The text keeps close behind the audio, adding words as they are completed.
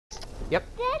Yep.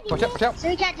 Watch out, watch out. So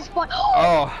you can't just spawn.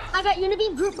 Oh. I got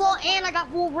Unibeam, Group Ball, and I got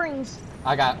Wolverines.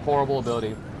 I got horrible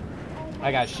ability.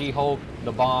 I got She-Hulk,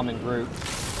 the Bomb, and Groot.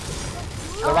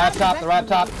 The right top, the right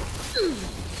top.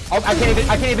 Oh, I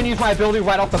can't even use my ability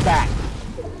right off the bat.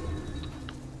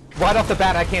 Right off the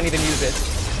bat, I can't even use it.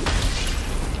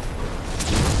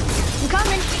 I'm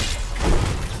coming.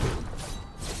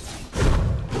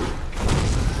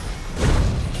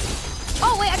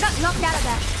 Oh wait, I got knocked out of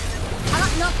that. I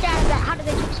got knocked out of that. How did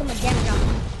they take so much damage off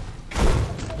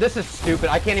me? This is stupid.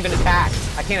 I can't even attack.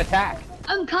 I can't attack.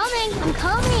 I'm coming. I'm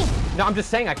coming. No, I'm just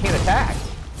saying I can't attack.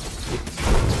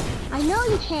 I know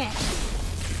you can't.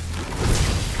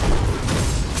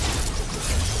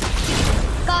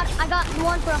 I got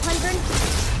one for 100.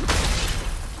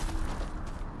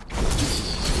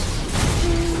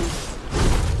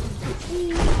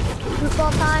 Group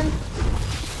ball time.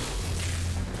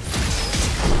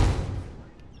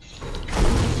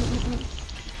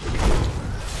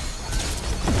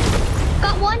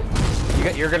 Got one.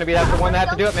 You're gonna be the one that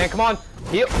have to do it, man. Come on,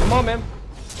 heal. Come on, man.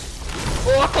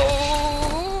 Whoa!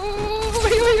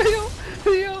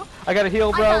 Heal. I gotta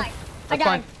heal, bro. That's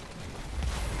fine.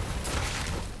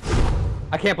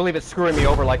 I can't believe it's screwing me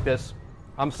over like this.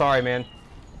 I'm sorry, man.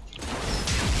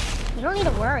 You don't need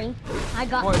to worry. I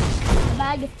got this in the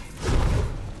bag.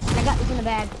 I got this in the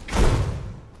bag.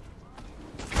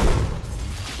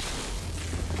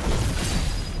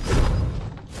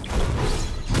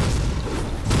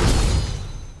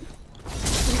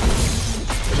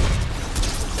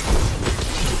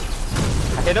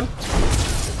 I hit him.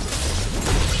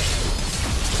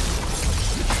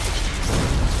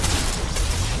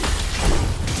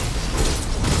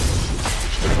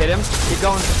 Hit him. Keep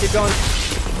going. Keep going.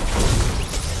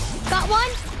 Got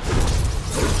one.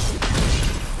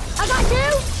 I got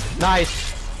two. Nice.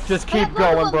 Just keep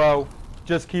going, bro.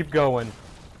 Just keep going.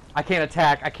 I can't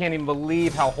attack. I can't even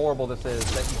believe how horrible this is.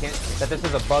 That you can't. That this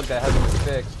is a bug that hasn't been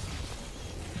fixed.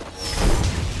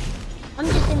 I'm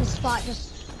just in the spot. Just.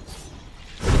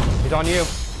 He's on you.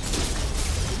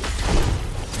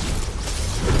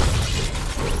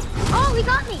 Oh, he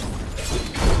got me.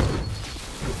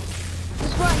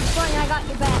 Just run, I got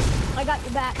your back. I got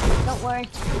your back. Don't worry.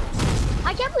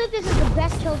 I can't believe this is the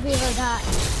best kills we ever got.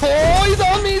 Oh, he's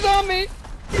on me, he's on me!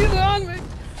 He's on me!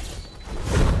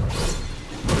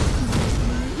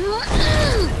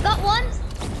 Got one.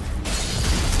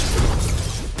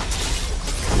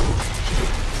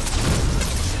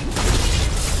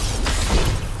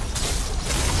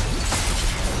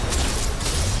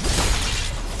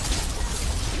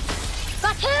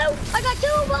 Got two! I got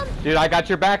two of them! Dude, I got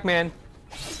your back, man.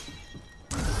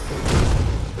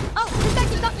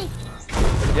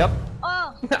 Yep.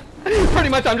 Oh. Pretty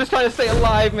much, I'm just trying to stay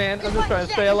alive, man. I'm just trying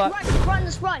to stay alive.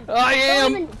 Just run. I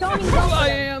am. Don't even go for I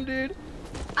them. am, dude.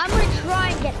 I'm gonna try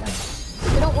and get them.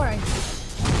 So don't worry.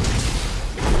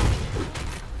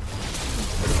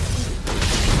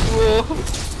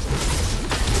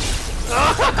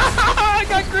 I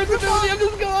got group ability. I'm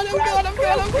just going. I'm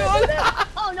going.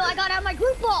 Oh no, I got out of my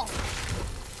group ball.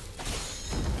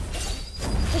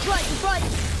 Just run.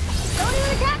 Don't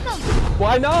even attack them.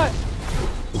 Why not?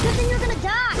 Because then you're gonna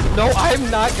die. No, I'm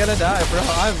not gonna die, bro.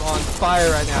 I'm on fire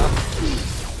right now.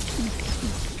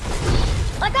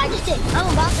 Like I just did. I'm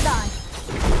about to die.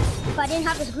 If I didn't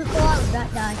have this group ball, I would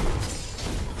not die.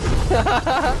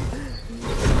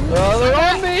 Oh, they're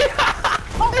on me!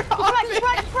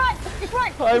 Just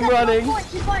run! I'm running.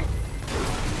 Just run.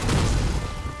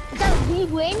 It's either we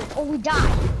win or we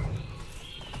die.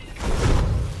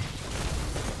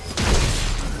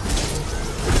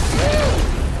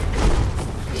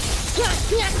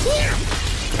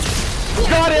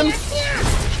 Got him!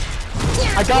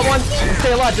 I got one! Just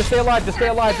stay alive, just stay alive, just stay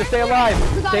alive, just stay alive!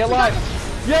 Stay alive!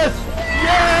 Yes!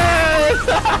 Yes!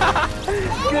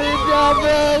 Good job,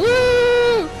 bro!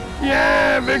 Woo!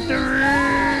 Yeah, victory!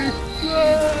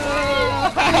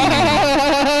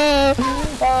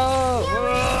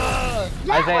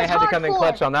 Isaiah had to come in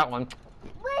clutch on that one.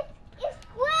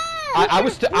 I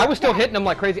was still hitting him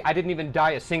like crazy. I didn't even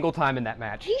die a single time in that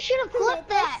match. You should have clipped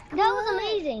that. That was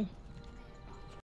amazing.